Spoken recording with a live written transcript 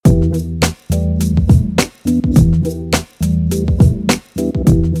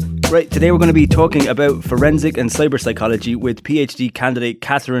Right, today we're going to be talking about forensic and cyberpsychology with PhD candidate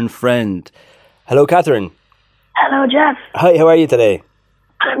Catherine Friend. Hello, Catherine. Hello, Jeff. Hi, how are you today?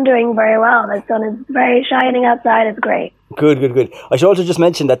 I'm doing very well. The sun is very shining outside. It's great. Good. I should also just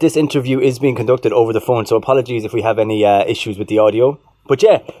mention that this interview is being conducted over the phone, so apologies if we have any issues with the audio. But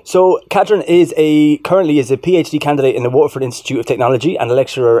yeah, so Catherine currently is a PhD candidate in the Waterford Institute of Technology and a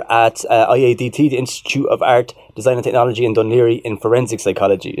lecturer at IADT, the Institute of Art, Design and Technology in Dún Laoghaire in forensic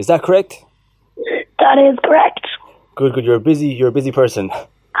psychology. Is that correct? That is correct. Good. You're a busy person.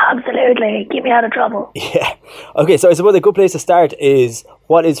 Absolutely. Keep me out of trouble. Yeah. Okay, so I suppose a good place to start is,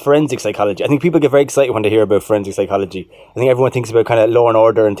 what is forensic psychology? I think people get very excited when they hear about forensic psychology. I think everyone thinks about kind of law and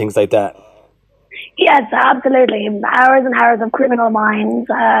order and things like that. Yes, absolutely. Hours and hours of criminal minds.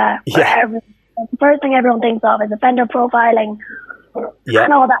 The first thing everyone thinks of is offender profiling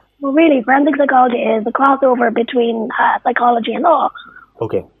and all that. Well, really, forensic psychology is the crossover between psychology and law.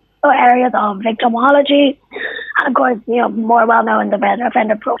 Okay. So areas of victimology, and of course, more well known the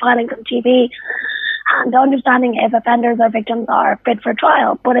offender profiling from TV, and understanding if offenders or victims are fit for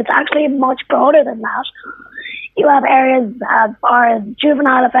trial. But it's actually much broader than that. You have areas as far as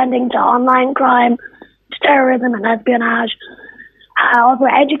juvenile offending to online crime, to terrorism and espionage, also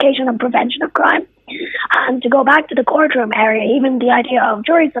education and prevention of crime. And to go back to the courtroom area, even the idea of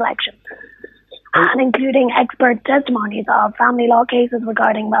jury selection, and including expert testimonies of family law cases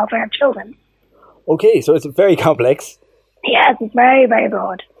regarding welfare of children. Okay, so it's very complex. Yes, it's very, very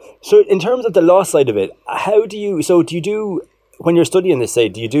broad. So in terms of the law side of it, do you do, when you're studying this, do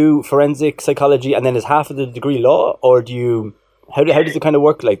you do forensic psychology and then is half of the degree law, or how does it kind of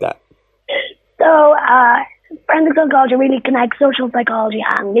work like that? So forensic psychology really connects social psychology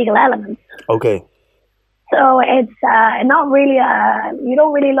and legal elements. Okay. So it's not really, you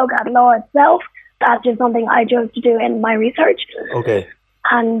don't really look at law itself. That's just something I chose to do in my research. Okay.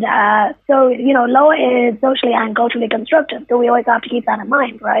 And law is socially and culturally constructive, so we always have to keep that in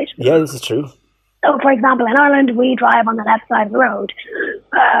mind, right? Yeah, this is true. So, for example, in Ireland, we drive on the left side of the road,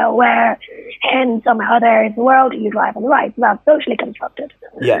 where in some other areas of the world, you drive on the right. So that's socially constructed.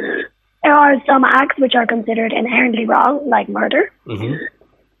 Yeah. There are some acts which are considered inherently wrong, like murder. Mm-hmm.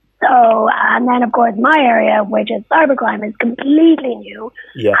 So, and then, of course, my area, which is cybercrime, is completely new.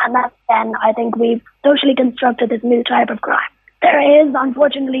 Yeah. And then I think we've socially constructed this new type of crime. There is,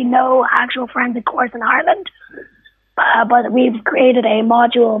 unfortunately, no actual forensic course in Ireland, but we've created a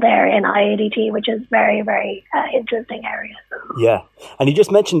module there in IADT, which is very, very interesting area. Yeah. And you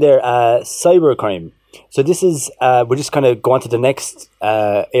just mentioned there cybercrime. So this is, we're just kind of going to the next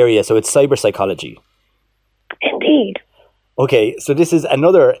area. So it's cyberpsychology. Indeed. Okay, so this is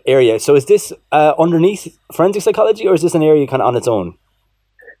another area. So is this underneath forensic psychology, or is this an area kind of on its own?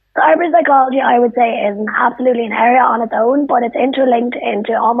 Cyberpsychology, I would say, is absolutely an area on its own, but it's interlinked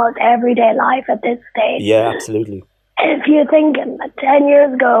into almost everyday life at this stage. Yeah, absolutely. If you think 10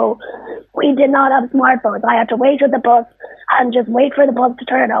 years ago, we did not have smartphones. I had to wait with the bus and just wait for the bus to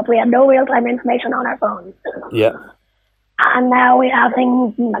turn up. We had no real-time information on our phones. Yeah. And now we have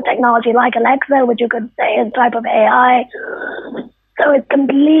things, technology like Alexa, which you could say is a type of AI. So it's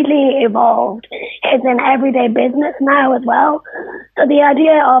completely evolved. It's in everyday business now as well. So the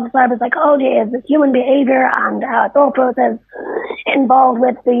idea of cyberpsychology is human behavior and thought process involved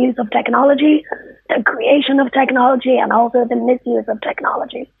with the use of technology, the creation of technology, and also the misuse of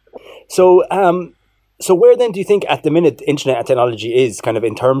technology. So, so where then do you think at the minute the internet and technology is kind of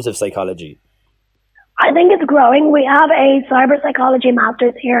in terms of psychology? I think it's growing. We have a cyberpsychology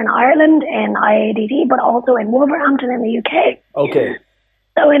master's here in Ireland in IADT, but also in Wolverhampton in the UK. Okay.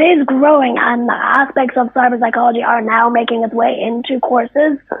 So it is growing, and aspects of cyberpsychology are now making its way into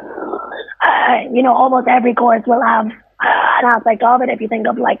courses. Almost every course will have an aspect of it. If you think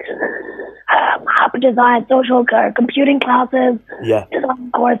of app design, social computing classes,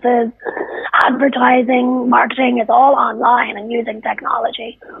 design courses, advertising, marketing, it's all online and using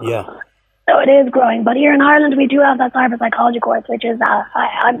technology. Yeah. So it is growing. But here in Ireland, we do have that cyberpsychology course, which is,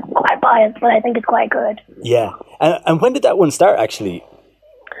 I'm quite biased, but I think it's quite good. Yeah. And when did that one start, actually?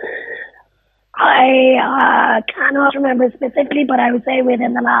 I cannot remember specifically, but I would say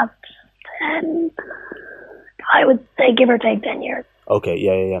within the last 10, I would say give or take 10 years. Okay,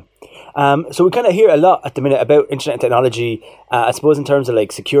 yeah. So we kind of hear a lot at the minute about internet technology, I suppose in terms of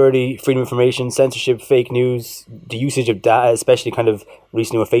security, freedom of information, censorship, fake news, the usage of data, especially kind of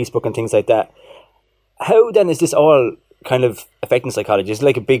recently with Facebook and things like that. How then is this all kind of affecting psychology? It's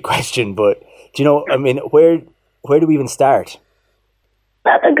a big question, but do you know, where do we even start?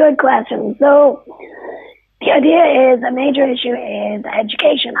 That's a good question. So the idea is a major issue is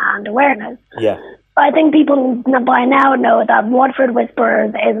education and awareness. Yeah. I think people by now know that Watford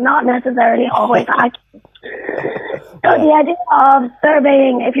Whisperers is not necessarily always accurate. So the idea of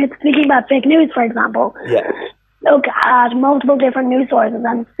surveying, if you're speaking about fake news, for example, look at multiple different news sources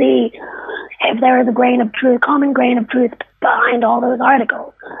and see if there is a common grain of truth behind all those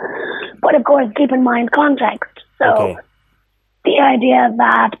articles. But of course, keep in mind context. So the idea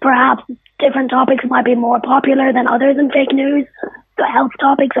that perhaps different topics might be more popular than others in fake news. So health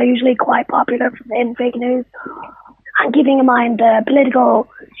topics are usually quite popular in fake news. And keeping in mind the political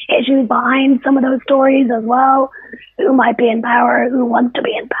issues behind some of those stories as well. Who might be in power, who wants to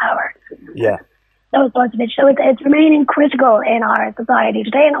be in power. Yeah. Those sorts of issues. So it's remaining critical in our society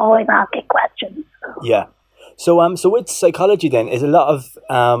today and always asking questions. Yeah. So with psychology then, is are a lot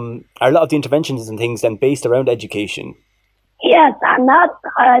of the interventions and things then based around education? Yes, and that's,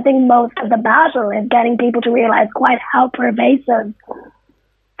 I think, most of the battle is getting people to realize quite how pervasive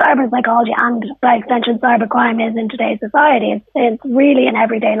cyberpsychology and, by extension, cybercrime is in today's society. It's really in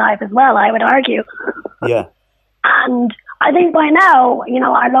everyday life as well, I would argue. Yeah. And I think by now,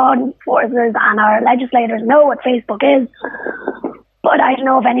 our law enforcers and our legislators know what Facebook is. But I don't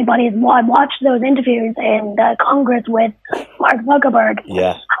know if anybody's watched those interviews in the Congress with Mark Zuckerberg.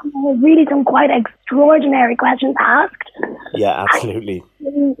 Yeah. And there was really some quite extraordinary questions asked. Yeah, absolutely.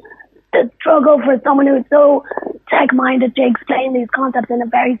 The struggle for someone who's so tech-minded to explain these concepts in a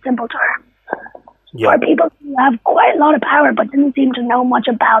very simple terms. Yeah. For people who have quite a lot of power but didn't seem to know much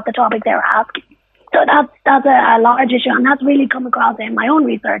about the topic they were asking. So that's a large issue, and that's really come across in my own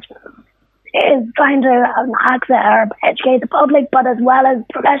research. Is trying to access or educate the public, but as well as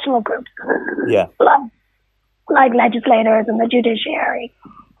professional groups, like legislators and the judiciary.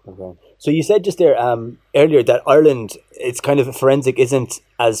 Okay. So you said just there earlier that Ireland, it's kind of forensic isn't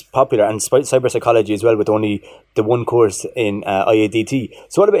as popular, and cyber psychology as well, with only the one course in IADT.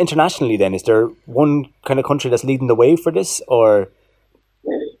 So what about internationally then? Is there one kind of country that's leading the way for this, or?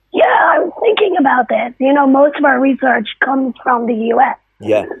 Yeah, I was thinking about this. Most of our research comes from the US.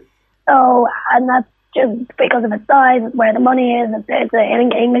 Yeah. So, and that's just because of its size, where the money is. It's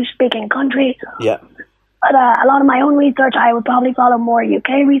an English-speaking country. Yeah. But a lot of my own research, I would probably follow more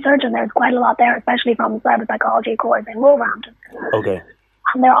UK research, and there's quite a lot there, especially from the cyberpsychology course in Wolverhampton. Okay.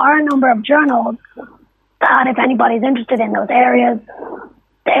 And there are a number of journals that, if anybody's interested in those areas,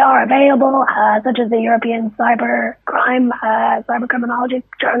 they are available, such as the European Cybercriminology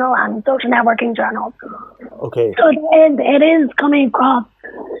Journal and Social Networking Journal. Okay. So it is coming across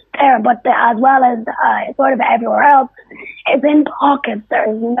there, but as well as sort of everywhere else, it's in pockets.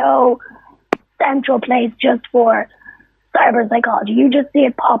 There's no central place just for cyber psychology. You just see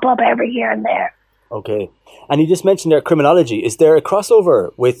it pop up every here and there. Okay. And you just mentioned there criminology. Is there a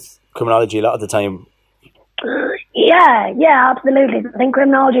crossover with criminology a lot of the time? Yeah, absolutely. I think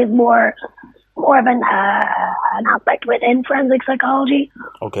criminology is more of an aspect within forensic psychology.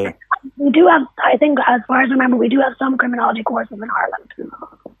 Okay. We do have, I think, as far as I remember, we do have some criminology courses in Ireland.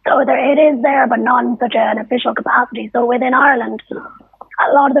 So it is there, but not in such an official capacity. So within Ireland,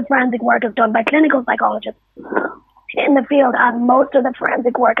 a lot of the forensic work is done by clinical psychologists in the field, and most of the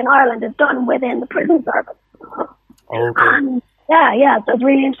forensic work in Ireland is done within the prison service. Okay. And yeah, so it's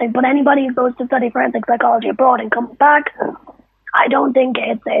really interesting. But anybody who goes to study forensic psychology abroad and comes back, I don't think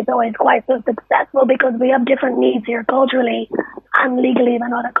it's always quite so successful, because we have different needs here culturally and legally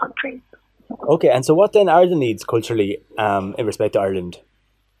than other countries. Okay, and so what then are the needs culturally in respect to Ireland?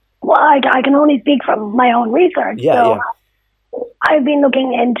 Well, I can only speak from my own research. Yeah. I've been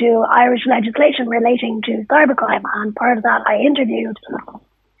looking into Irish legislation relating to cybercrime, and part of that I interviewed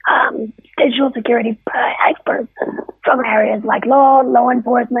digital security experts from areas like law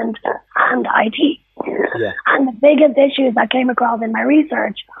enforcement, and IT. Yeah. And the biggest issues that came across in my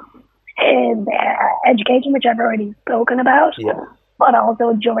research is education, which I've already spoken about, but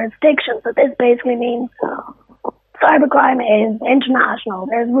also jurisdiction. So this basically means cybercrime is international.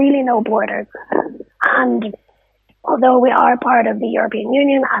 There's really no borders. And although we are part of the European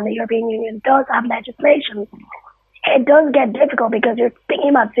Union, and the European Union does have legislation, it does get difficult because you're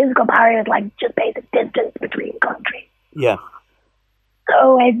thinking about physical barriers like just basic distance between countries. Yeah.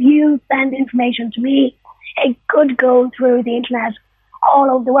 So if you send information to me, it could go through the internet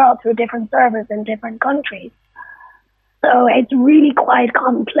all over the world through different servers in different countries. So it's really quite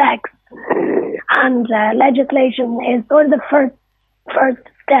complex. And legislation is sort of the first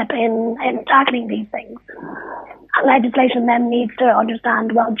step in tackling these things. And legislation then needs to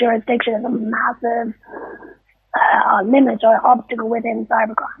understand, well, jurisdiction is a massive limit or obstacle within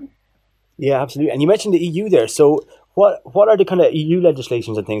cybercrime. Yeah, absolutely. And you mentioned the EU there. So what are the kind of EU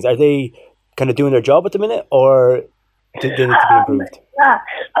legislations and things? Are they kind of doing their job at the minute, or? They need to be improved.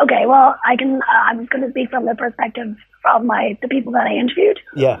 Okay, well, I'm just going to speak from the perspective of the people that I interviewed.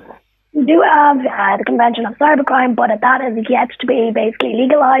 Yeah. We do have the Convention of Cybercrime, but that is yet to be basically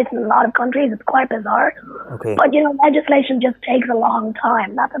legalized in a lot of countries. It's quite bizarre. Okay. But, legislation just takes a long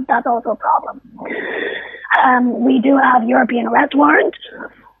time. That's also a problem. We do have European arrest warrants,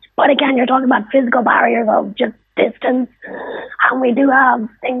 but again, you're talking about physical barriers of just distance. And we do have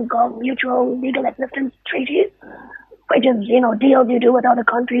things called mutual legal assistance treaties, which is, deals you do with other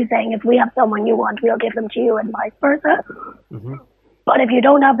countries saying if we have someone you want, we'll give them to you and vice versa. Mm-hmm. But if you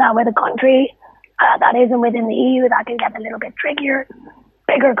don't have that with a country that isn't within the EU, that can get a little bit trickier.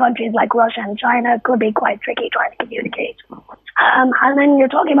 Bigger countries like Russia and China could be quite tricky trying to communicate. And then you're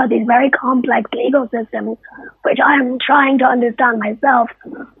talking about these very complex legal systems, which I'm trying to understand myself,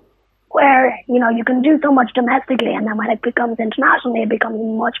 where, you can do so much domestically, and then when it becomes internationally, it becomes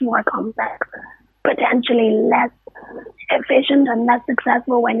much more complex, potentially less efficient and less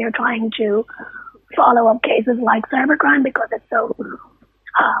successful when you're trying to follow up cases like cybercrime, because it's so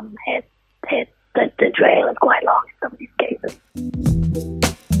the trail is quite long in some of these cases.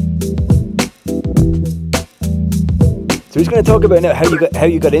 So we're just going to talk about now how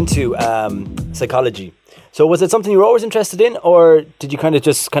you got into psychology. So was it something you were always interested in, or did you kind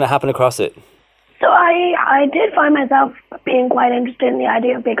of happen across it? So I did find myself being quite interested in the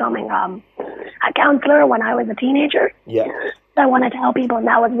idea of becoming a counselor when I was a teenager. Yeah. I wanted to help people, and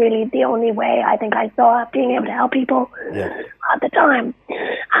that was really the only way I think I saw being able to help people at the time.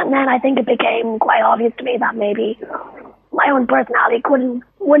 And then I think it became quite obvious to me that maybe my own personality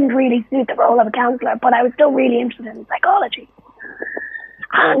wouldn't really suit the role of a counselor, but I was still really interested in psychology.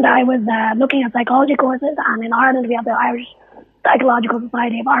 And I was looking at psychology courses, and in Ireland we have the Irish Psychological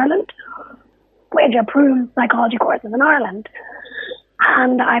Society of Ireland, which approves psychology courses in Ireland.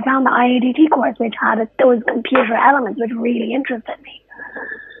 And I found the IADT course, which had those computer elements, which really interested me.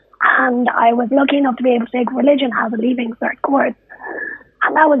 And I was lucky enough to be able to take religion as a leaving cert course.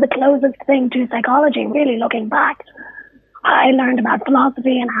 And that was the closest thing to psychology, really looking back. I learned about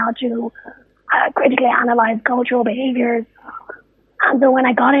philosophy and how to critically analyze cultural behaviors. And so when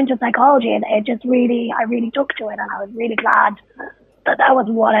I got into psychology, I really took to it, and I was really glad that was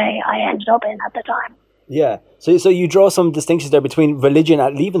what I ended up in at the time. Yeah. So you draw some distinctions there between religion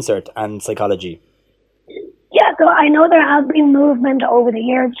at Leaving Cert and psychology. Yeah, so I know there has been movement over the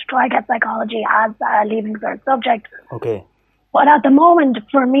years to try to get psychology as a Leaving Cert subject. Okay. But at the moment,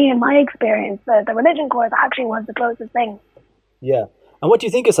 for me, in my experience, the religion course actually was the closest thing. Yeah. And what do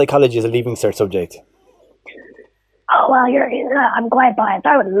you think of psychology as a Leaving Cert subject? Oh, well, I'm quite biased.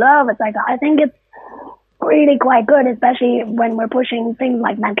 I would love it. I think it's really quite good, especially when we're pushing things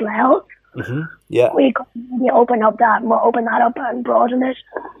like mental health. Mm-hmm. Yeah. We open that up and broaden it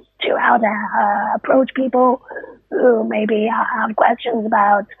to how to approach people who maybe have questions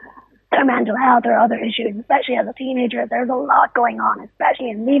about their mental health or other issues, especially as a teenager. There's a lot going on,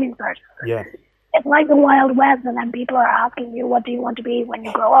 especially in Leaving Cert. Yeah. It's like the Wild West, and then people are asking you, what do you want to be when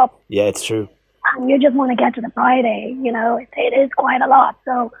you grow up? Yeah, it's true. And you just want to get to the Friday, it is quite a lot.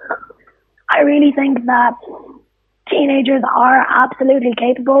 So I really think that teenagers are absolutely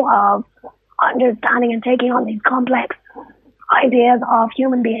capable of understanding and taking on these complex ideas of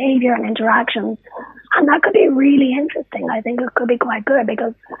human behavior and interactions. And that could be really interesting. I think it could be quite good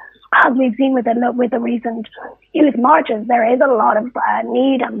because, as we've seen with the recent youth marches, there is a lot of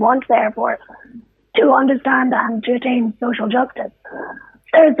need and want there to understand and to attain social justice.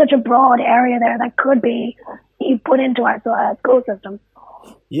 There's such a broad area there that could be put into our school system.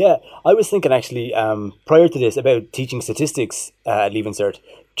 Yeah, I was thinking actually prior to this about teaching statistics at Leaving Cert,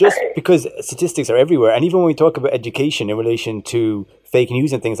 just because statistics are everywhere. And even when we talk about education in relation to fake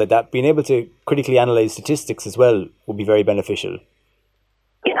news and things like that, being able to critically analyze statistics as well would be very beneficial.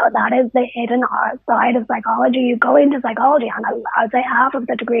 That is the hidden side of psychology. You go into psychology and I would say half of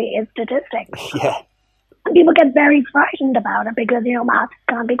the degree is statistics. Yeah. And people get very frightened about it because, math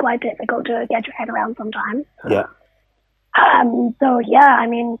can be quite difficult to get your head around sometimes. Yeah. So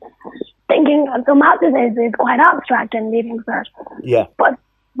math is quite abstract in Leaving Cert. Yeah. But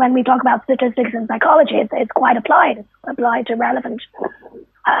when we talk about statistics in psychology, it's quite applied. It's applied to relevant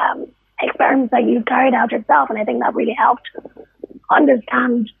experiments that you carried out yourself, and I think that really helped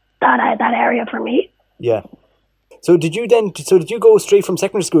understand that area for me. Yeah. So did you go straight from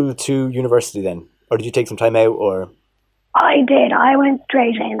secondary school to university then? Or did you take some time out, or? I did. I went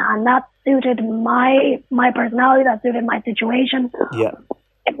straight in, and that suited my personality, that suited my situation. Yeah.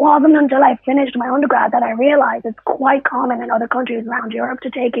 It wasn't until I finished my undergrad that I realized it's quite common in other countries around Europe to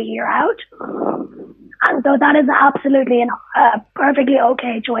take a year out. And so that is absolutely a perfectly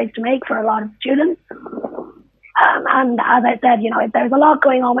okay choice to make for a lot of students. And as I said, there's a lot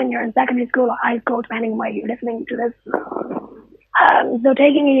going on when you're in secondary school or high school, depending on where you're listening to this. So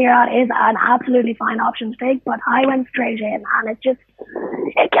taking a year out is an absolutely fine option to take, but I went straight in, and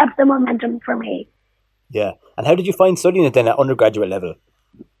it kept the momentum for me. Yeah. And how did you find studying it then at undergraduate level?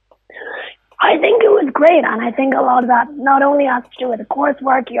 I think it was great, and I think a lot of that not only has to do with the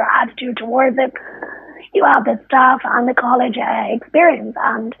coursework, your attitude towards it, you have the staff and the college experience.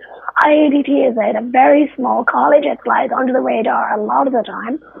 And IADT is a very small college. It flies under the radar a lot of the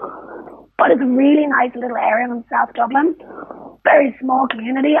time, but it's a really nice little area in South Dublin. Very small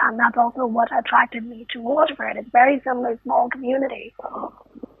community, and that's also what attracted me to Waterford. It's very similar small community,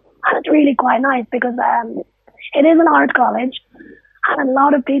 and it's really quite nice because it is an art college, and a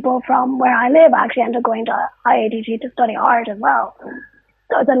lot of people from where I live actually end up going to IADT to study art as well.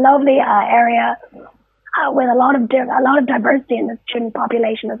 So it's a lovely area with a lot of diversity in the student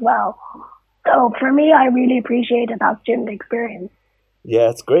population as well. So for me, I really appreciated that student experience.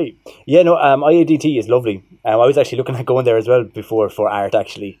 Yeah, it's great. Yeah, no, IADT is lovely. I was actually looking at going there as well before for art,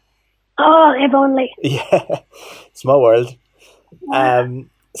 actually. Oh, if only. Yeah, small world. Yeah.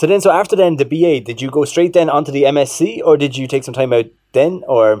 So after then, the BA, did you go straight then onto the MSc, or did you take some time out then,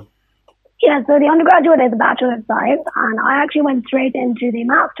 or? Yeah, so the undergraduate is a Bachelor of Science, and I actually went straight into the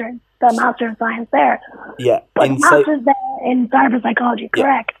Master of Science there. Yeah. But the Master's there in Cyberpsychology,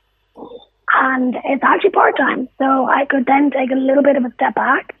 correct. Yeah. And it's actually part-time, so I could then take a little bit of a step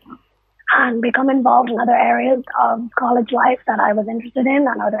back and become involved in other areas of college life that I was interested in,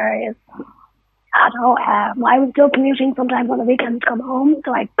 and other areas. I don't know, I was still commuting sometimes on the weekends to come home,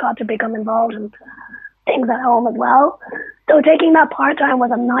 so I got to become involved in things at home as well. So taking that part-time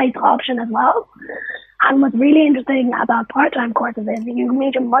was a nice option as well. And what's really interesting about part-time courses is you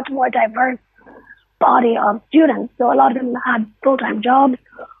meet a much more diverse body of students. So a lot of them had full-time jobs.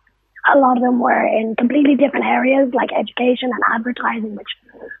 A lot of them were in completely different areas like education and advertising, which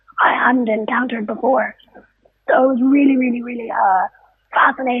I hadn't encountered before. So it was really, really, really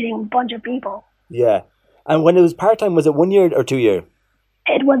fascinating bunch of people. Yeah. And when it was part-time, was it 1 year or 2 year?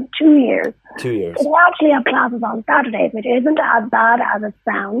 It was 2 years. 2 years. So we actually have classes on Saturdays, which isn't as bad as it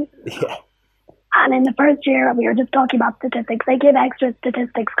sounds. Yeah. And in the first year, we were just talking about statistics. They give extra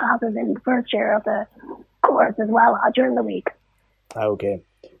statistics classes in the first year of the course as well during the week. Okay.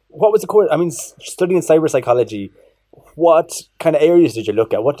 What was the course? I mean, studying cyberpsychology, what kind of areas did you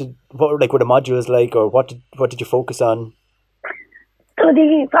look at? What were the modules like, or what did you focus on? So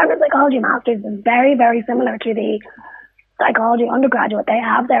the Cyberpsychology Masters is very, very similar to the psychology undergraduate they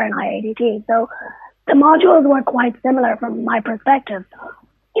have there in IADT. So the modules were quite similar from my perspective.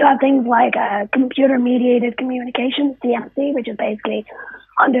 You have things like computer-mediated communication, CMC, which is basically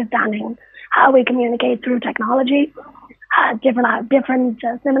understanding how we communicate through technology, different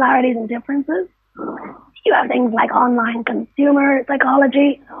similarities and differences. You have things like online consumer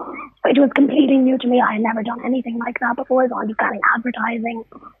psychology, which was completely new to me. I had never done anything like that before, so understanding advertising.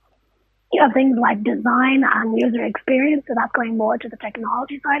 You have things like design and user experience, so that's going more to the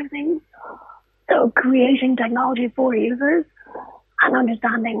technology side of things. So creating technology for users and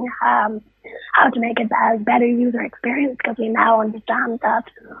understanding how to make it a better user experience, because we now understand that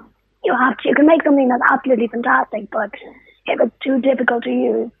you can make something that's absolutely fantastic, but if it's too difficult to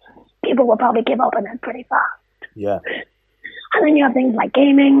use, people will probably give up on it pretty fast. Yeah. And then you have things like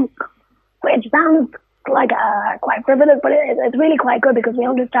gaming, which sounds like quite frivolous, but it's really quite good because we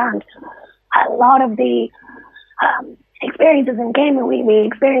understand a lot of the experiences in gaming we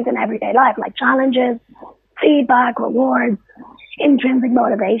experience in everyday life, like challenges, feedback, rewards, intrinsic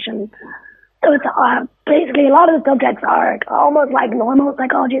motivation. So it's basically a lot of the subjects are almost like normal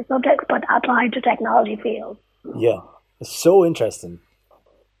psychology subjects, but applied to technology fields. Yeah, it's so interesting.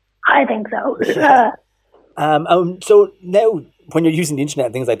 I think so. Yeah. So now, when you're using the internet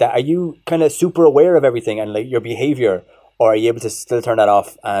and things like that, are you kind of super aware of everything and like your behavior, or are you able to still turn that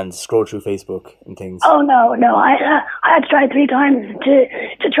off and scroll through Facebook and things? Oh no! I had to try 3 times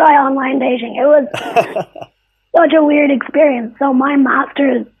to try online dating. It was such a weird experience. So my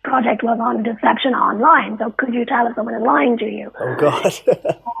master's project was on deception online. So could you tell if someone is lying to you? Oh God.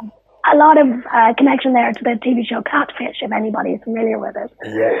 A lot of connection there to the TV show Catfish, if anybody is familiar with it.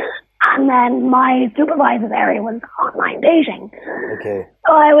 Yeah. And then my supervisor's area was online dating. Okay.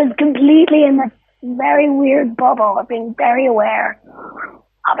 So I was completely in this very weird bubble of being very aware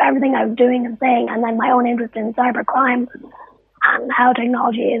of everything I was doing and saying, and then my own interest in cybercrime and how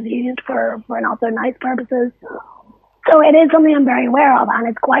technology is used for not so nice purposes. So it is something I'm very aware of, and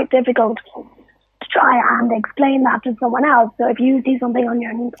it's quite difficult to try and explain that to someone else. So if you see something on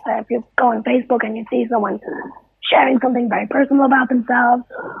if you go on Facebook and you see someone sharing something very personal about themselves,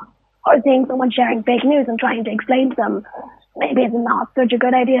 or seeing someone sharing fake news and trying to explain to them maybe it's not such a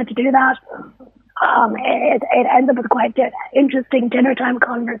good idea to do that. It ends up with quite interesting dinner time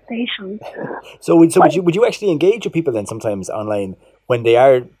conversations. So would you actually engage with people then sometimes online when they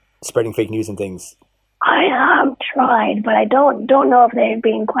are spreading fake news and things? I have tried, but I don't know if they've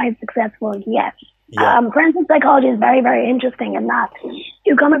been quite successful yet. Yeah. Forensic psychology is very, very interesting in that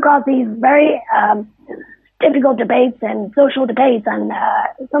you come across these very difficult debates and social debates, and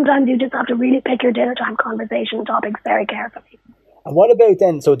sometimes you just have to really pick your dinner time conversation topics very carefully. And what about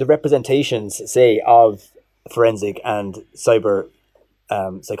then, so the representations, say, of forensic and cyber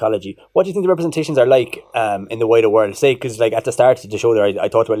psychology, what do you think the representations are like in the wider world? Say, because like at the start of the show there, I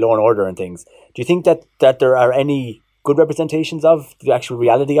talked about Law and Order and things. Do you think that there are any good representations of the actual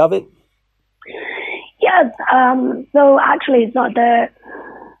reality of it? Yes. So actually, it's not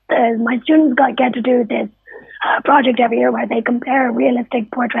my students get to do this project every year where they compare realistic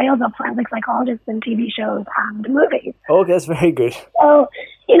portrayals of forensic psychologists in TV shows and movies. Okay, that's very good. So,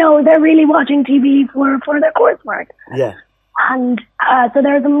 they're really watching TV for their coursework. Yeah. And so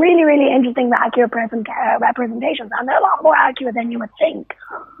there are some really, really interesting, accurate representations, and they're a lot more accurate than you would think.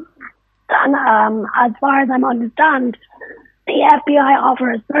 And as far as I understand, the FBI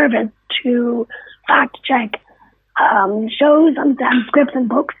offers a service to fact check shows and scripts and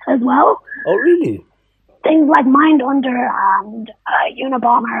books as well. Oh, really? Things like Mindhunter and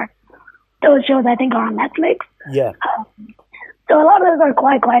Unabomber, those shows I think are on Netflix. Yeah. So a lot of those are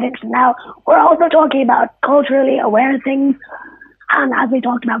quite interesting. Now, we're also talking about culturally aware things, and as we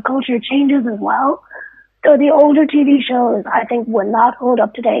talked about, culture changes as well. So the older TV shows, I think, would not hold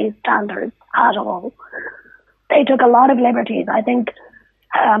up today's standards at all. They took a lot of liberties. I think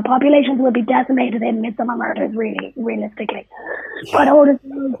populations would be decimated in Midsummer Murders, really, realistically. Yeah. But older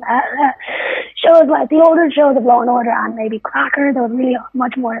shows like the older shows of Law and Order and maybe Cracker, those really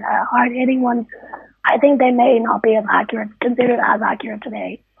much more hard-hitting ones, I think they may not be considered as accurate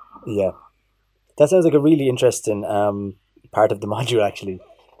today. Yeah. That sounds like a really interesting part of the module, actually.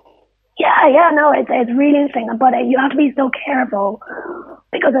 Yeah, no, it's really interesting, but you have to be so careful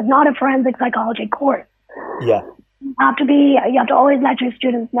because it's not a forensic psychology course. Yeah. You have to always let your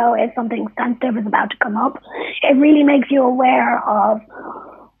students know if something sensitive is about to come up. It really makes you aware of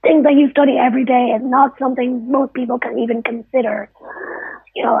things that you study every day. It's not something most people can even consider,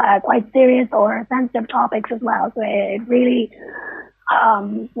 quite serious or sensitive topics as well. So it really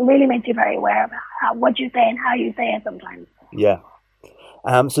makes you very aware of what you say and how you say it sometimes. Yeah.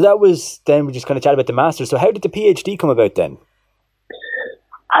 So that was, then we just kind of chatted about the master's. So how did the PhD come about then?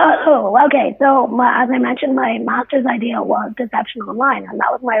 Okay. So as I mentioned, my master's idea was deception online, and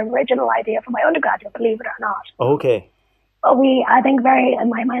that was my original idea for my undergraduate, believe it or not. Okay. But I think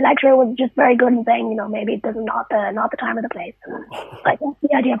my lecturer was just very good in saying, maybe this is not the time or the place. Like that's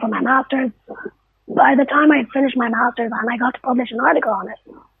the idea for my master's. By the time I finished my master's and I got to publish an article on it,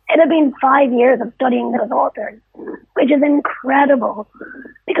 it had been 5 years of studying those authors, which is incredible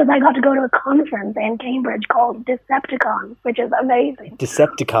because I got to go to a conference in Cambridge called Decepticon, which is amazing.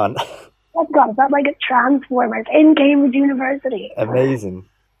 Decepticon. Decepticon, that's like a Transformers in Cambridge University. Amazing.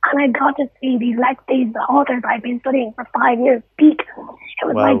 And I got to see these authors I've been studying for 5 years speak. It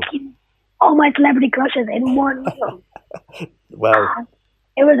was like all my celebrity crushes in one room. Wow.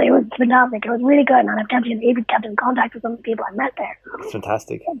 It was fantastic. It was really good, and I've even kept in contact with some of the people I met there. It's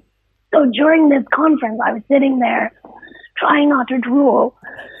fantastic. So during this conference, I was sitting there trying not to drool,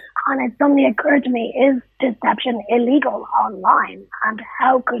 and it suddenly occurred to me, is deception illegal online, and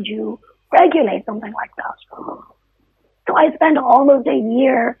how could you regulate something like that? So I spent almost a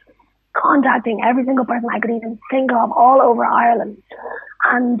year contacting every single person I could even think of all over Ireland,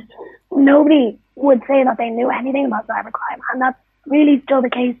 and nobody would say that they knew anything about cybercrime, and that's really still the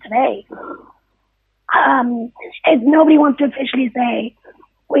case today. Nobody wants to officially say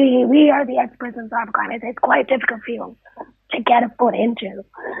we are the experts in cybercrime. It's quite a difficult field to get a foot into.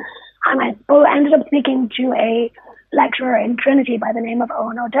 And I ended up speaking to a lecturer in Trinity by the name of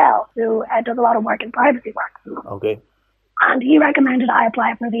Owen O'Dell, who does a lot of work in privacy work. Okay. And he recommended I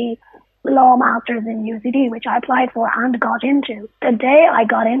apply for the law masters in UCD, which I applied for and got into. The day I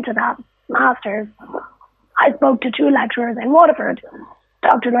got into that masters, I spoke to two lecturers in Waterford,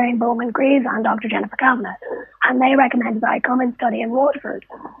 Dr. Lorraine Bowman-Greaves and Dr. Jennifer Kavanagh, and they recommended that I come and study in Waterford.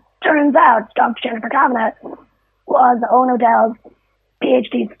 Turns out Dr. Jennifer Kavanagh was Owen O'Dell's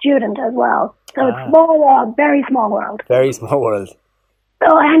PhD student as well. So it's small world, very small world. Very small world.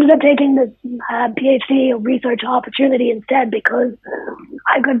 So I ended up taking this PhD research opportunity instead because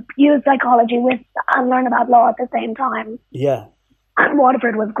I could use psychology and learn about law at the same time. Yeah. And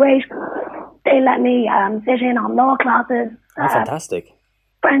Waterford was great. They let me sit in on law classes. That's fantastic.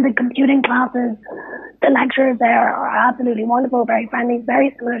 forensic computing classes. The lecturers there are absolutely wonderful, very friendly,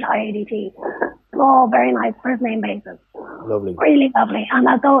 very similar to IADT. Small, very nice first name basis. Lovely. Really lovely. And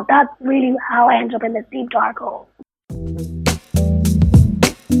that's really how I ended up in this deep dark hole.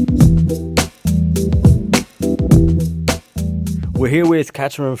 We're here with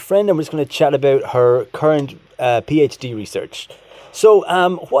Catherine Friend, and we're just going to chat about her current PhD research. So,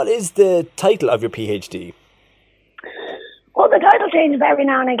 what is the title of your PhD? Well, the title changes every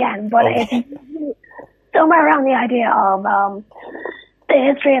now and again, but it's somewhere around the idea of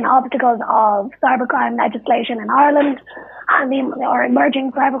the history and obstacles of cybercrime legislation in Ireland and or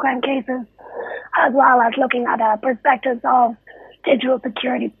emerging cybercrime cases, as well as looking at perspectives of digital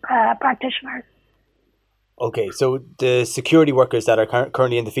security practitioners. Okay, so the security workers that are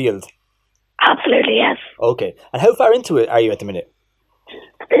currently in the field? Absolutely, yes. Okay, and how far into it are you at the minute?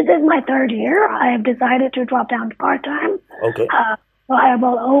 This is my third year. I have decided to drop down to part-time. Okay. So I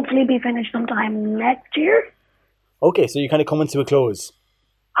will hopefully be finished sometime next year. Okay, so you're kind of coming to a close?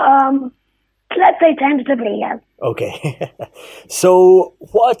 Let's say tentatively, yes. Okay. So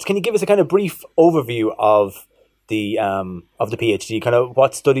can you give us a kind of brief overview of the PhD, kind of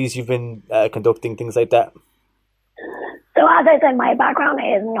what studies you've been conducting, things like that? So as I said, my background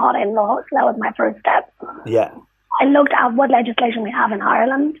is not in law, so that was my first step. Yeah. I looked at what legislation we have in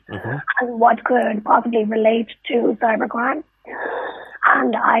Ireland and what could possibly relate to cybercrime.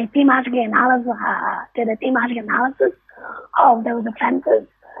 And I did a thematic analysis of those offences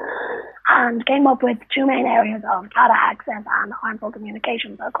and came up with two main areas of data access and harmful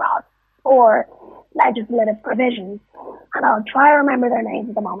communications across 4 legislative provisions. And I'll try to remember their names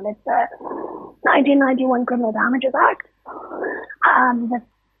at the moment. It's the 1991 Criminal Damages Act, the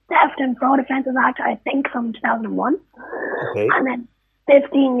Theft and Fraud Offences Act, I think, from 2001. Okay. And then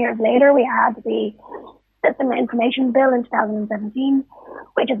 15 years later, we had the System Information Bill in 2017,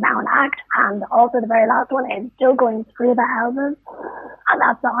 which is now an act. And also the very last one is still going through the Houses, and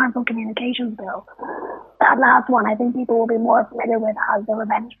that's the Harmful Communications Bill. That last one, I think people will be more familiar with as the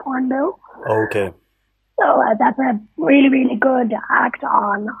Revenge Porn Bill. Okay. So that's a really, really good act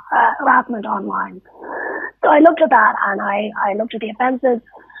on harassment online. So I looked at that, and I looked at the offences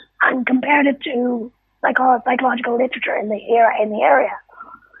and compared it to psychological literature in the area,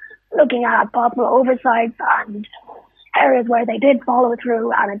 looking at possible oversights and areas where they did follow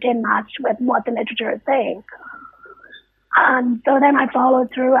through and it did match with what the literature is saying. And so then I followed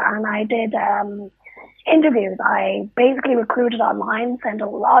through and I did interviews. I basically recruited online, sent a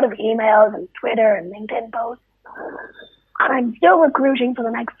lot of emails and Twitter and LinkedIn posts. And I'm still recruiting for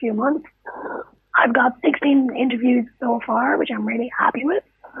the next few months. I've got 16 interviews so far, which I'm really happy with.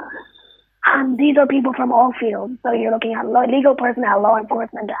 And these are people from all fields. So you're looking at legal personnel, law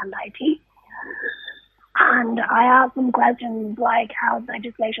enforcement, and IT. And I asked them questions like, how's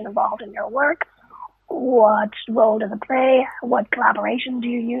legislation involved in your work? What role does it play? What collaboration do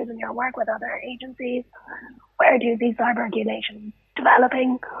you use in your work with other agencies? Where do you see cyber regulation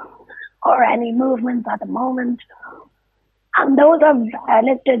developing? Or any movements at the moment? And those have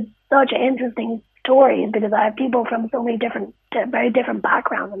listed such interesting stories because I have people from so many very different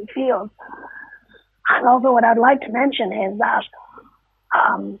backgrounds and fields. And also what I'd like to mention is that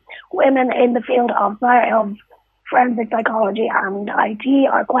women in the field of forensic psychology and IT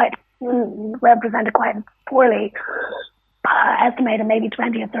are represented quite poorly, estimated maybe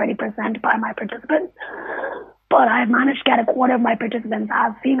 20 or 30% by my participants. But I've managed to get a quarter of my participants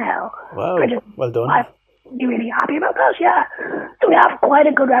as female. Wow, well done. I'm really happy about that, yeah. So we have quite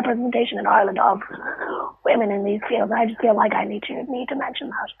a good representation in Ireland of women in these fields. I just feel like I need to mention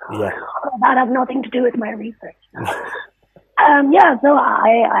that. Yeah. That has nothing to do with my research. So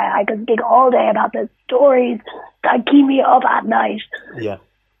I could speak all day about the stories that keep me up at night. Yeah.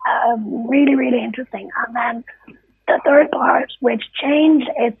 Really, really interesting. And then the third part, which changed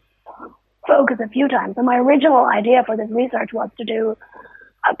its focus a few times. So my original idea for this research was to do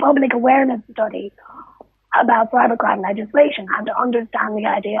a public awareness study about cybercrime legislation and to understand the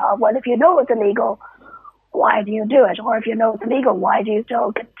idea of, well, if you know it's illegal, why do you do it? Or if you know it's illegal, why do you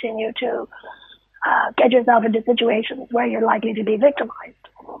still continue to get yourself into situations where you're likely to be victimized?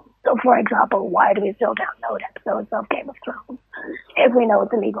 So, for example, why do we still download episodes of Game of Thrones if we know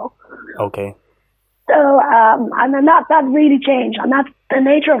it's illegal? Okay. So, and then that really changed, and that's the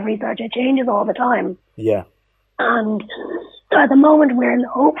nature of research. It changes all the time. Yeah. And so at the moment, we're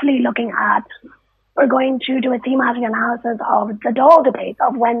hopefully we're going to do a thematic analysis of the Dáil debate,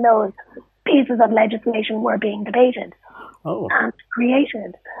 of when those pieces of legislation were being debated and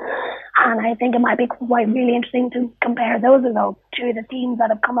created. And I think it might be quite really interesting to compare those results to the themes that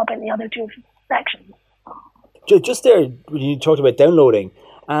have come up in the other two sections. Just there, when you talked about downloading,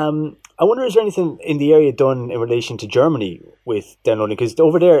 I wonder, is there anything in the area done in relation to Germany with downloading? Because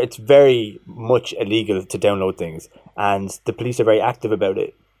over there, it's very much illegal to download things, and the police are very active about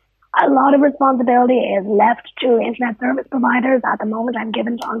it. A lot of responsibility is left to internet service providers at the moment, I'm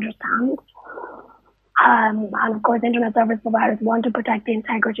given to understand. And of course, internet service providers want to protect the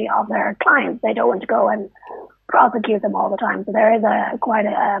integrity of their clients. They don't want to go and prosecute them all the time. So there is quite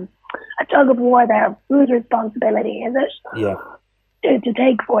a tug of war there. Whose responsibility is it? Yeah. To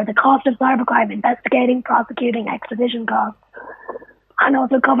take for the cost of cybercrime, investigating, prosecuting, extradition costs, and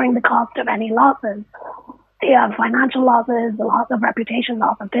also covering the cost of any losses. So you have financial losses, the loss of reputation,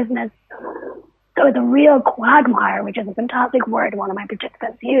 loss of business. So it's a real quagmire, which is a fantastic word one of my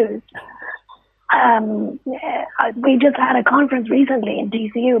participants used. We just had a conference recently in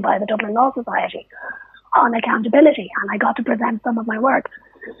DCU by the Dublin Law Society on accountability, and I got to present some of my work.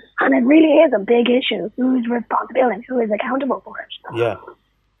 And it really is a big issue. Who's responsible and who is accountable for it? Yeah.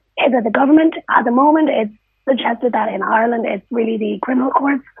 Is it the government? At the moment, it's suggested that in Ireland, it's really the criminal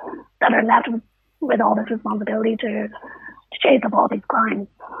courts that are left with all this responsibility to chase up all these crimes.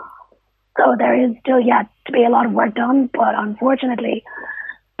 So there is still yet to be a lot of work done, but unfortunately,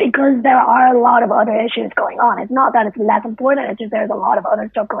 because there are a lot of other issues going on, it's not that it's less important, it's just there's a lot of other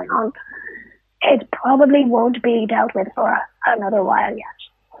stuff going on. It probably won't be dealt with for another while yet.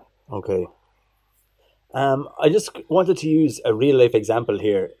 Okay. I just wanted to use a real life example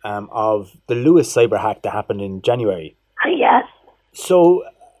here of the Lewis cyber hack that happened in January. Yes. So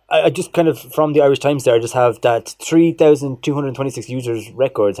I just kind of, from the Irish Times there, I just have that 3,226 users'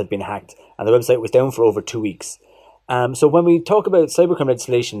 records had been hacked and the website was down for over 2 weeks. So when we talk about cybercrime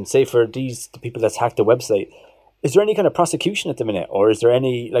legislation, say for the people that's hacked the website, is there any kind of prosecution at the minute, or is there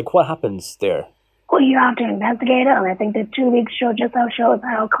any, what happens there? Well, you have to investigate it, and I think the 2 weeks shows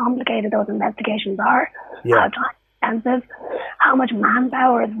how complicated those investigations are, how time intensive, how much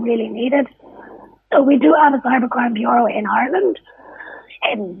manpower is really needed. So we do have a cybercrime bureau in Ireland,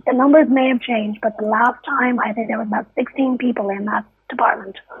 and the numbers may have changed, but the last time I think there was about 16 people in that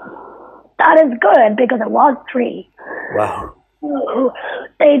department. That is good because it was 3. Wow.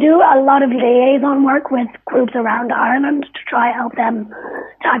 They do a lot of liaison work with groups around Ireland to try help them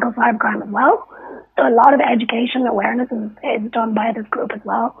tackle cybercrime as well. So a lot of education awareness is done by this group as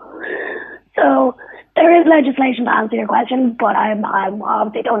well. So there is legislation to answer your question, but I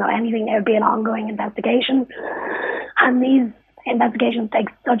obviously don't know anything. There would be an ongoing investigation. And these investigations take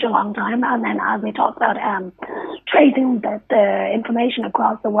such a long time. And then as we talk about tracing the information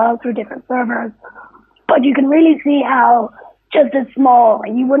across the world through different servers. But you can really see how just as small,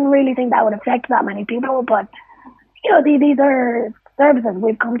 you wouldn't really think that would affect that many people, but these are services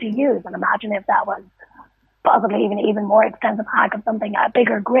we've come to use, and imagine if that was possibly even more extensive hack of something, a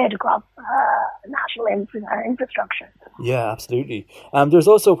bigger grid across national infrastructure. Yeah, absolutely. There's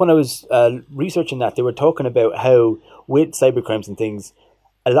also, when I was researching that, they were talking about how with cybercrimes and things,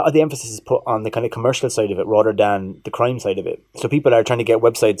 a lot of the emphasis is put on the kind of commercial side of it rather than the crime side of it. So people are trying to get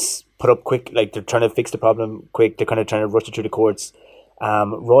websites put up quick, they're trying to fix the problem quick, they're kind of trying to rush it through the courts,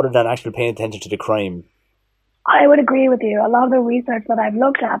 rather than actually paying attention to the crime. I would agree with you. A lot of the research that I've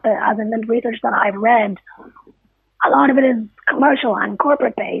looked at, as in the research that I've read, a lot of it is commercial and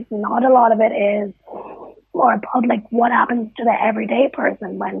corporate based. Not a lot of it is more public, what happens to the everyday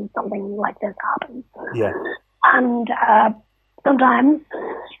person when something like this happens. Yeah. And sometimes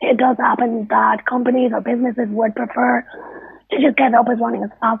it does happen that companies or businesses would prefer to just get up and running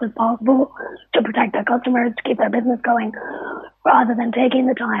as fast as possible to protect their customers, to keep their business going, rather than taking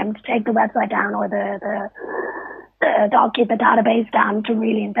the time to take the website down or keep the database down to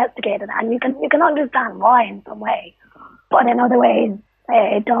really investigate it. And you can understand why in some way, but in other ways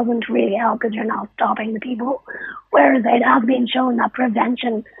it doesn't really help because you're not stopping the people. Whereas it has been shown that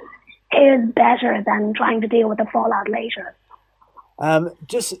prevention is better than trying to deal with the fallout later.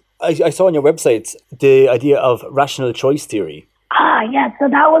 I saw on your website the idea of rational choice theory. Yes. So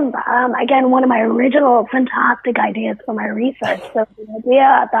that was, again, one of my original fantastic ideas for my research. So the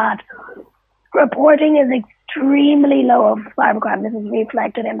idea that reporting is extremely low of cybercrime. This is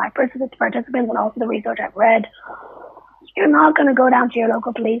reflected in my participants and also the research I've read. You're not going to go down to your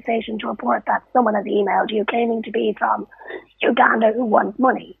local police station to report that someone has emailed you claiming to be from Uganda who wants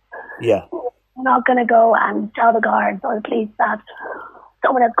money. Yeah. You're not going to go and tell the guards or the police that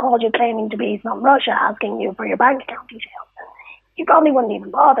someone has called you claiming to be from Russia asking you for your bank account details. You probably wouldn't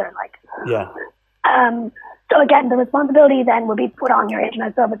even bother. Yeah. So again, the responsibility then would be put on your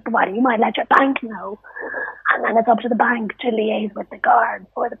internet service provider. You might let your bank know, and then it's up to the bank to liaise with the guards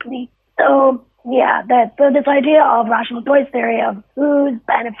or the police. So yeah, this idea of rational choice theory of whose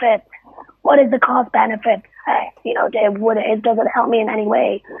benefit, what is the cost benefit, Does it help me in any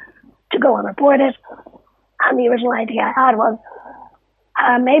way to go and report it? And the original idea I had was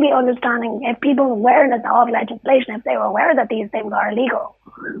maybe understanding if people's awareness of legislation, if they were aware that these things are illegal,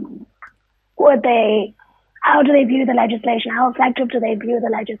 how do they view the legislation? How effective do they view the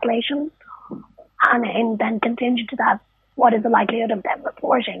legislation? And then contingent to that, what is the likelihood of them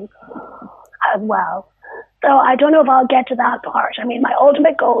reporting as well? So I don't know if I'll get to that part. I mean, my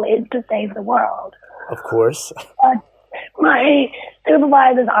ultimate goal is to save the world. Of course. But my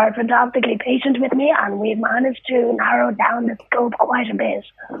supervisors are fantastically patient with me, and we've managed to narrow down the scope quite a bit.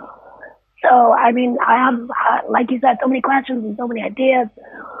 So, I mean, I have, like you said, so many questions and so many ideas,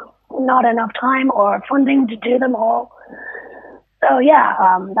 not enough time or funding to do them all. So,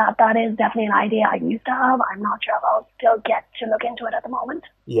 yeah, that is definitely an idea I used to have. I'm not sure if I'll still get to look into it at the moment.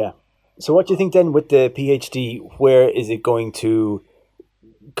 Yeah. So what do you think then with the PhD, where is it going to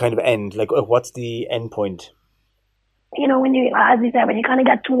kind of end? Like, what's the end point? You know, as you said, when you kind of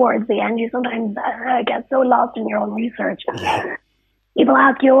get towards the end, you sometimes get so lost in your own research. Yeah. People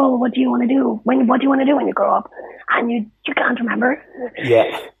ask you, "Oh, what do you want to do? What do you want to do when you grow up?" And you can't remember.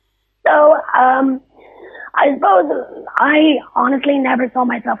 Yeah. So, I suppose I honestly never saw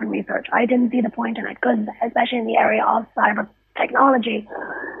myself in research. I didn't see the point in it because, especially in the area of cyber technology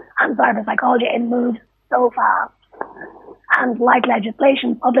and cyberpsychology, it moves so fast. And like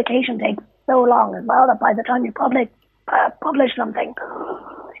legislation, publication takes so long as well that by the time you publish something,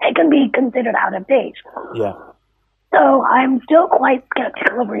 it can be considered out of date. Yeah. So I'm still quite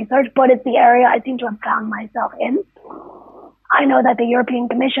skeptical of research, but it's the area I seem to have found myself in. I know that the European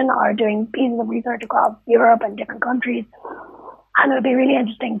Commission are doing pieces of research across Europe and different countries, and it would be really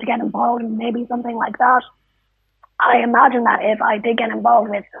interesting to get involved in maybe something like that. I imagine that if I did get involved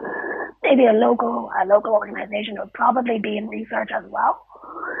with maybe a local organization, it would probably be in research as well.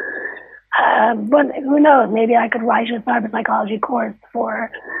 But who knows? Maybe I could write a cyberpsychology course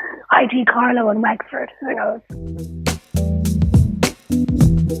for IT Carlow in Wexford. Who knows?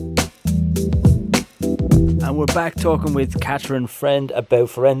 And we're back talking with Catherine Friend about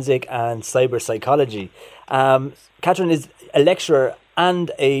forensic and cyberpsychology. Catherine is a lecturer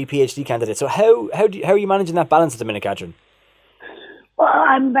and a PhD candidate. So how are you managing that balance at the minute, Catherine? Well,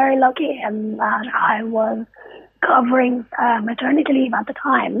 I'm very lucky in that I was covering maternity leave at the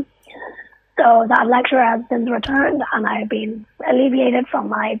time. So that lecturer has since returned and I've been alleviated from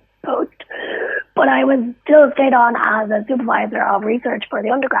my post. But I was still stayed on as a supervisor of research for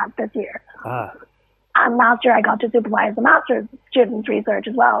the undergrads this year. And last year I got to supervise the master's students' research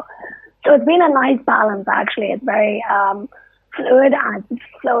as well. So it's been a nice balance, actually. It's very fluid and it's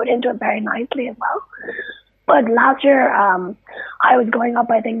flowed into it very nicely as well. But last year I was going up,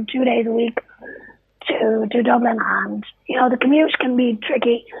 I think, 2 days a week to Dublin, and, you know, the commute can be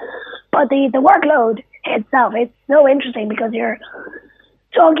tricky. But the workload itself, it's so interesting because you're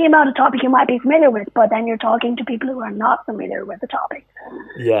talking about a topic you might be familiar with, but then you're talking to people who are not familiar with the topic.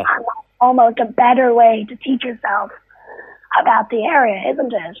 Yeah. And that's almost a better way to teach yourself about the area,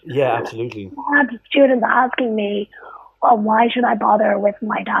 isn't it? Yeah, absolutely. I had students asking me, well, why should I bother with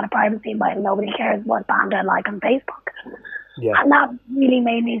my data privacy when nobody cares what band I like on Facebook? Yeah. And that really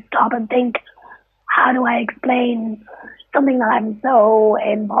made me stop and think, how do I explain something that I'm so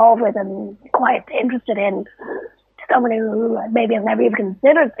involved with and quite interested in to someone who maybe has never even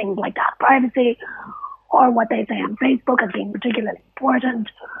considered things like data privacy or what they say on Facebook as being particularly important,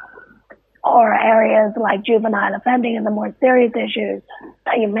 or areas like juvenile offending and the more serious issues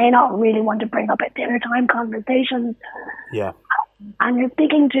that you may not really want to bring up at dinner time conversations. Yeah. And you're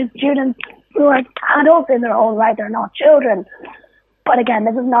speaking to students who are adults in their own right, they're not children. But again,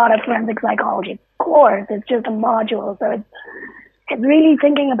 this is not a forensic psychology course, it's just a module. So it's really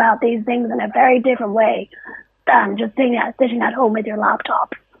thinking about these things in a very different way than just sitting at home with your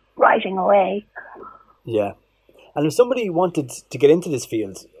laptop, writing away. Yeah. And if somebody wanted to get into this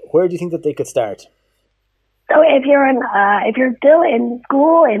field, where do you think that they could start? So if you're still in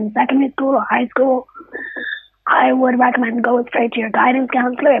school, in secondary school or high school, I would recommend go straight to your guidance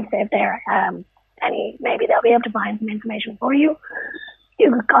counselor if they're maybe they'll be able to find some information for you.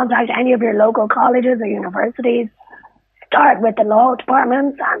 You could contact any of your local colleges or universities. Start with the law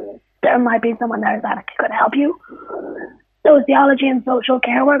departments, and there might be someone there that could help you. Sociology and social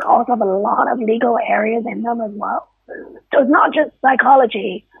care work also have a lot of legal areas in them as well. So it's not just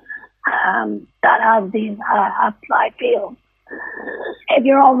psychology that has these applied fields. If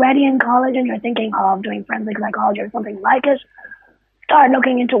you're already in college and you're thinking of doing forensic psychology or something like it, start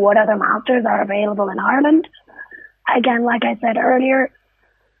looking into what other masters are available in Ireland. Again, like I said earlier,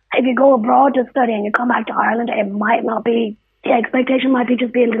 if you go abroad to study and you come back to Ireland, it might not be, the expectation might be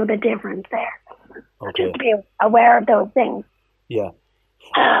just be a little bit different there. Okay. just to be aware of those things. Yeah.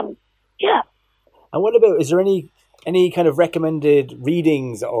 Yeah. And what about, is there any kind of recommended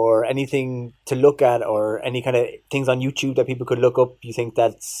readings or anything to look at, or any kind of things on YouTube that people could look up? You think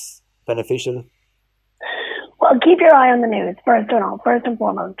that's beneficial? Well, keep your eye on the news first and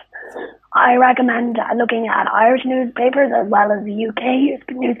foremost. I recommend looking at Irish newspapers as well as UK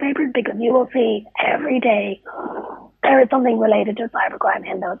newspapers, because you will see every day there is something related to cybercrime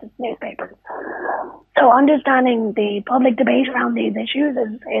in those newspapers. So understanding the public debate around these issues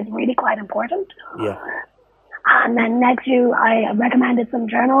is really quite important. Yeah. And then next I recommended some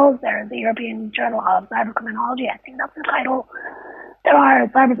journals. There's the European Journal of Cybercriminology, I think that's the title. There are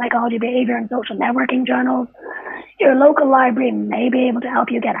cyberpsychology, behavior, and social networking journals. Your local library may be able to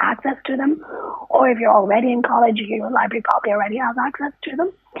help you get access to them, or if you're already in college, your library probably already has access to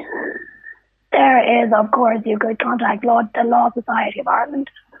them. There is, of course, you could contact the Law Society of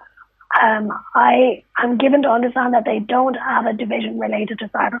Ireland. I am given to understand that they don't have a division related to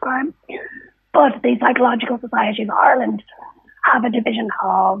cybercrime, but the Psychological Society of Ireland have a division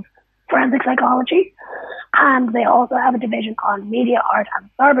of forensic psychology, and they also have a division on media, art, and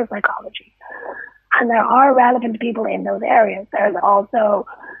cyber psychology. And there are relevant people in those areas. There's also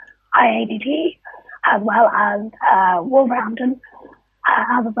IADT, as well as Wolverhampton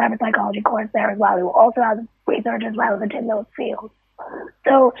has a cyber psychology course there as well, who also has researchers relevant in those fields.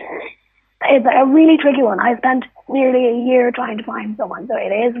 So it's a really tricky one. I spent nearly a year trying to find someone, so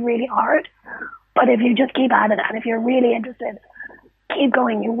it is really hard. But if you just keep at it, and if you're really interested, keep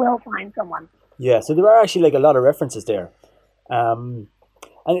going, you will find someone. Yeah, so there are actually like a lot of references there.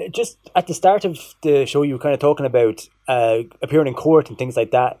 And just at the start of the show, you were kind of talking about appearing in court and things like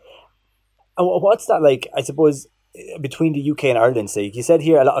that. And what's that like, I suppose, between the UK and Ireland? Say, you said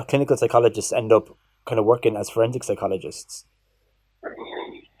here a lot of clinical psychologists end up kind of working as forensic psychologists.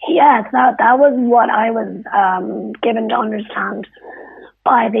 Yes, that was what I was given to understand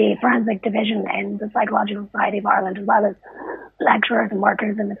by the forensic division in the Psychological Society of Ireland, as well as lecturers and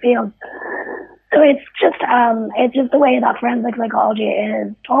workers in the field. So it's just the way that forensic psychology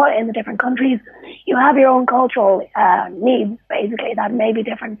is taught in the different countries. You have your own cultural needs, basically, that may be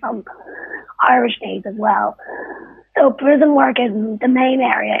different from Irish needs as well. So prison work is the main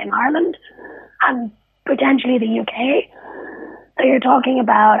area in Ireland, and potentially the UK. So you're talking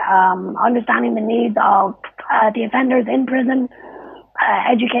about understanding the needs of the offenders in prison,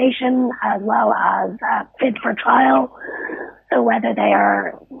 education, as well as fit for trial. So whether they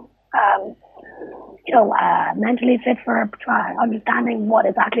are mentally fit for trial, understanding what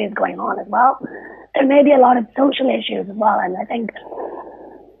exactly is going on as well. There may be a lot of social issues as well, and I think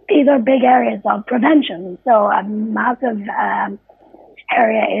these are big areas of prevention. So a massive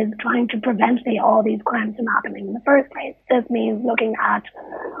area is trying to prevent all these crimes from happening in the first place. This means looking at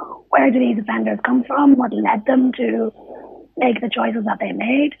where do these offenders come from, what led them to make the choices that they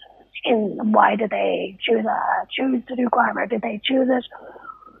made, and why did they choose to do crime, or did they choose it?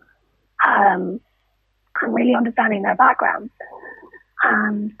 And really understanding their backgrounds.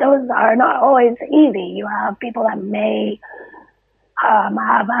 And those are not always easy. You have people that may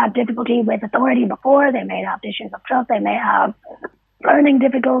have had difficulty with authority before. They may have issues of trust. They may have learning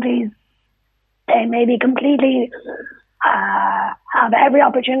difficulties. They may be completely have every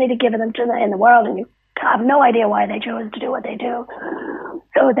opportunity given them in the world, and you have no idea why they chose to do what they do.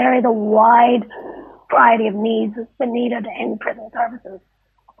 So there is a wide variety of needs that needed in prison services.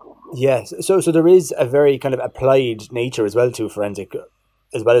 Yes, so there is a very kind of applied nature as well to forensic,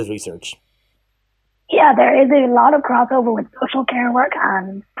 as well as research. Yeah, there is a lot of crossover with social care work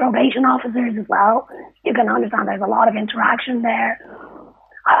and probation officers as well. You can understand there's a lot of interaction there,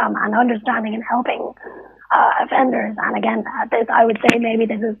 and understanding and helping offenders. And again, I would say maybe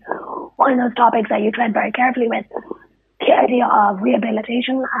this is one of those topics that you tread very carefully with, the idea of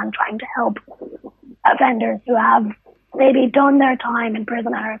rehabilitation and trying to help offenders who have maybe done their time in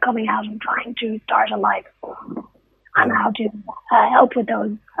prison and are coming out and trying to start a life, and how to help with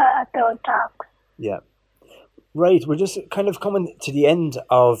those tasks. Yeah. Right, we're just kind of coming to the end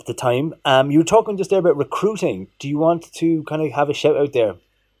of the time. You were talking just there about recruiting. Do you want to kind of have a shout out there?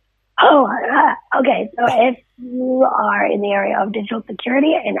 Oh, okay. So if you are in the area of digital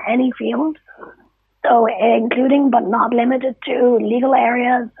security in any field, so including but not limited to legal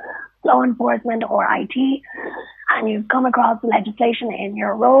areas, law enforcement, or IT, and you've come across legislation in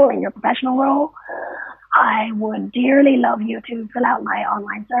your role, in your professional role, I would dearly love you to fill out my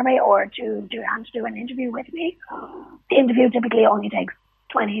online survey or to do an interview with me. The interview typically only takes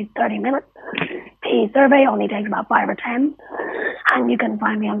 20-30 minutes. The survey only takes about 5 or 10. And you can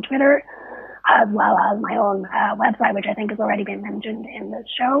find me on Twitter, as well as my own website, which I think has already been mentioned in this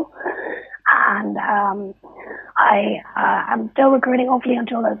show. And I'm still recruiting, hopefully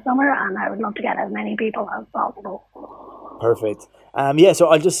until this summer, and I would love to get as many people as possible. Perfect. So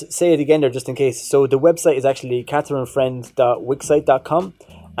I'll just say it again there just in case. So the website is actually catherinefriend.wixsite.com,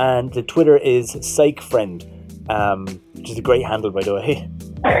 and the Twitter is psychfriend, which is a great handle, by the way.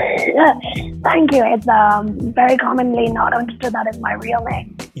 Thank you. It's very commonly not understood that is my real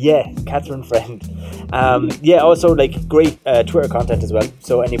name. Yeah, Catherine Friend. Also like great Twitter content as well.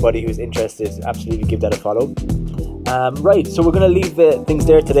 So anybody who's interested, absolutely give that a follow. Right, so we're going to leave things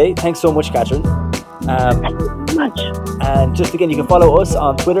there today. Thanks so much, Catherine. Thank you so much. And just again, you can follow us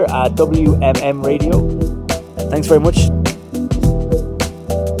on Twitter at WMM Radio. Thanks very much.